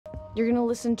You're gonna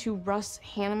listen to Russ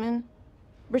Hanneman?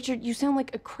 Richard, you sound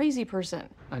like a crazy person.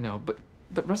 I know, but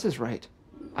Russ is right.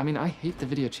 I mean, I hate the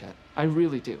video chat. I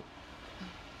really do.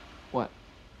 What?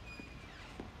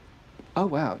 Oh,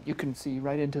 wow, you can see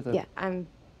right into the... Yeah, I'm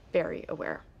very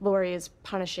aware. Lori is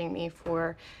punishing me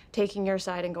for taking your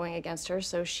side and going against her,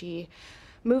 so she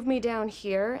moved me down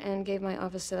here and gave my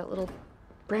office to that little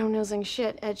brown-nosing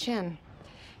shit, Ed Chen.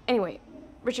 Anyway,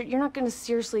 Richard, you're not gonna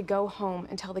seriously go home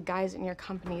and tell the guys in your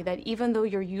company that even though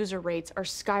your user rates are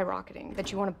skyrocketing,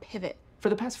 that you want to pivot. For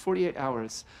the past 48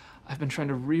 hours, I've been trying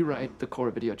to rewrite the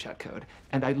core video chat code,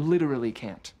 and I literally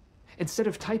can't. Instead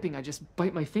of typing, I just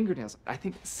bite my fingernails. I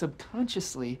think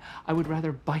subconsciously, I would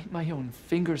rather bite my own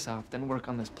fingers off than work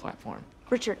on this platform.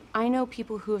 Richard, I know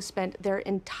people who have spent their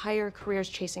entire careers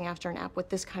chasing after an app with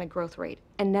this kind of growth rate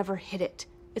and never hit it.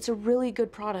 It's a really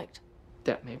good product.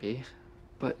 That may be,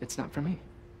 but it's not for me.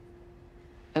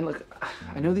 And look,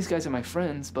 I know these guys are my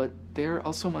friends, but they're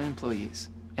also my employees,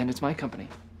 and it's my company.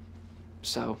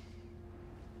 So,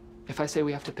 if I say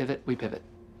we have to pivot, we pivot.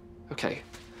 Okay.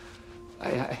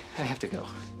 I have to go.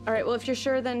 All right, well, if you're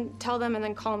sure, then tell them and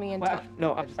then call me and tell...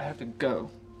 No, I have to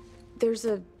go. There's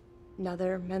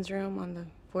another men's room on the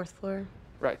 4th floor.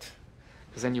 Right.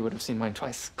 Because then you would have seen mine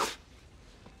twice.